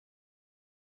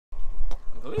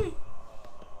Look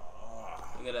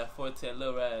at that 410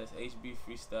 Lil Rass, HB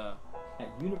Freestyle. At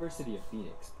University of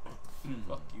Phoenix.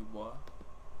 Fuck you, boy.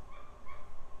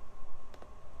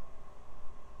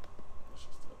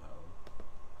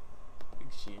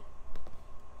 Big shit.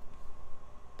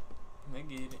 I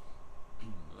get it.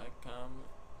 Like, comment.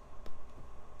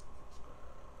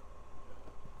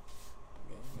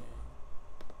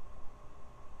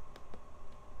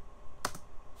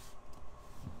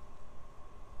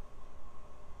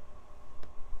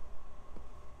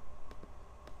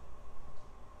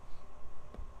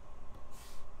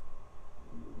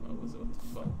 What the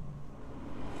fuck?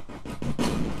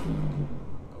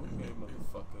 Okay,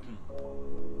 motherfucker.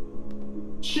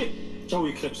 Shit!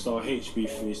 Joey Clipstar, HB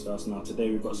Freestyles. Now today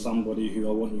we've got somebody who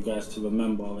I want you guys to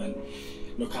remember and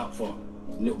look out for.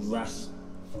 Little Rass.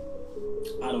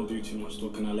 I don't do too much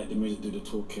talking, I let the music do the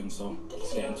talking, so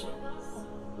let's get into it.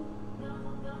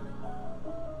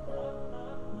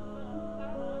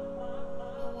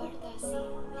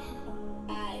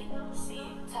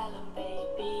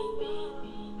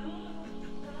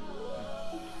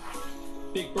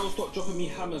 Big bro, stop dropping me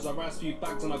hammers. I rise few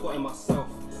bags and I got it myself.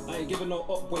 I ain't giving no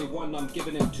up boy one, I'm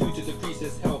giving him two to decrease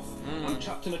his health. I'm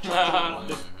trapped in a trap out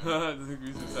this.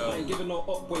 I ain't giving no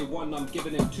up boy one, I'm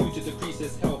giving him two to decrease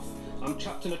his health. I'm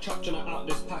trapped in a trap trying to out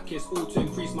this pack, it's all to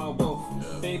increase my wealth.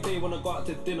 Baby, when I go out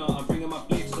to dinner, I'm bringing my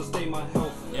blades to sustain my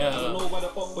health. I don't know why the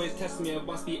up boys test me, it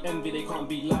must be envy, they can't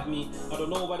be like me. I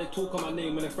don't know why they talk on my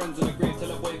name when their friends in the grave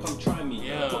tell a boy come try me.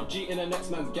 Got G in the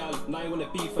next man's gal, now you wanna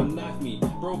beef and knife me.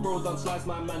 Bro done slice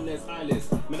my man, there's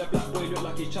eyelids. Man, the black boy look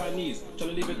like he's Chinese,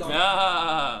 trying to leave it down.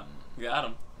 Got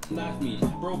him. Knife me.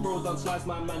 Bro done slice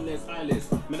my man, there's eyelids.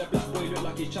 Man, the black boy look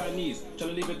like he's Chinese,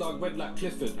 trying to leave a dog red like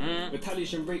Clifford.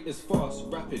 Retaliation rate is fast,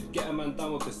 rapid, get a man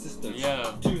down with persistence.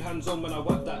 Two hands on when I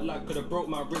whack that lag, could've broke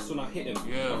my wrist when I hit him.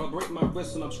 If I break my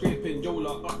wrist when I'm scraping,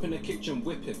 Yola up in the kitchen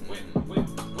whipping.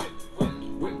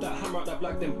 Whip that hammer out that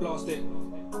black, then blast it.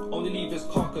 Only leave his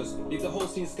carcass, leave the whole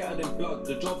scene scattered in blood.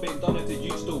 The job ain't done if the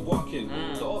youth still walking.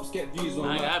 The ops get views on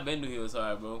that. I've been knew he was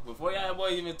hard, bro. Before y'all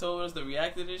boys even told us to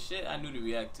react to this shit, I knew to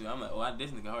react to. I'm like, oh,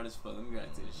 this nigga hard as fuck. Let me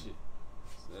react to this shit.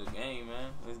 It's a game,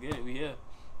 man. Let's get it. We here.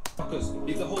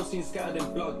 Leave the whole scene scattered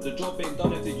in blood. The job ain't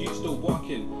done if the youth still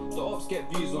walking. The ops get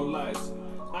views on lies.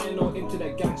 I ain't no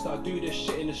internet gangster, I do this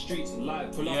shit in the streets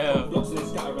live. Pull up on blocks and then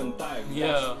scatter and dive.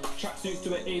 Tracksuits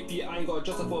to an AP, I ain't got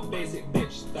adjusted for a basic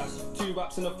bitch. That's 2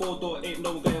 raps in a 4-door, ain't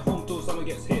no one going home till someone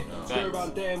gets hit. Go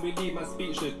around there and we leave man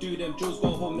speechless. Do them drills,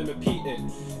 go home, then repeat it.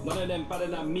 None of them better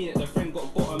than me, the friend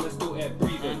got bottom and still air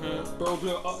breathing. Bro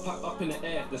blew up, packed up in the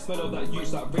air, the smell of that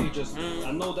youth's outrageous.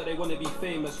 I know that they wanna be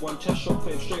famous, one chest shot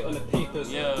put him straight on the papers.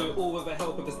 Do it all with the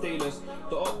help of the stainless.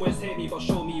 The up boys hate me but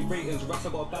show me ratings. Rass, I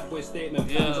got a bad boy statement.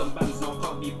 On bands now,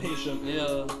 can't be patient.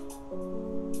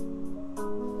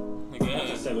 Like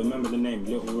I said, remember the name,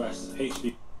 Little Rass,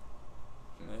 HB.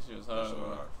 That shit was hard,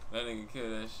 bro. That nigga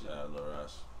killed that shit. Shout out Lil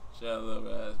Rass. Shout out Lil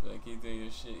Rass, man. Keep doing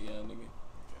your shit, young nigga.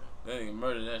 That nigga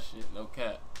murdered that shit, no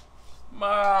cap.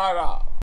 Murder!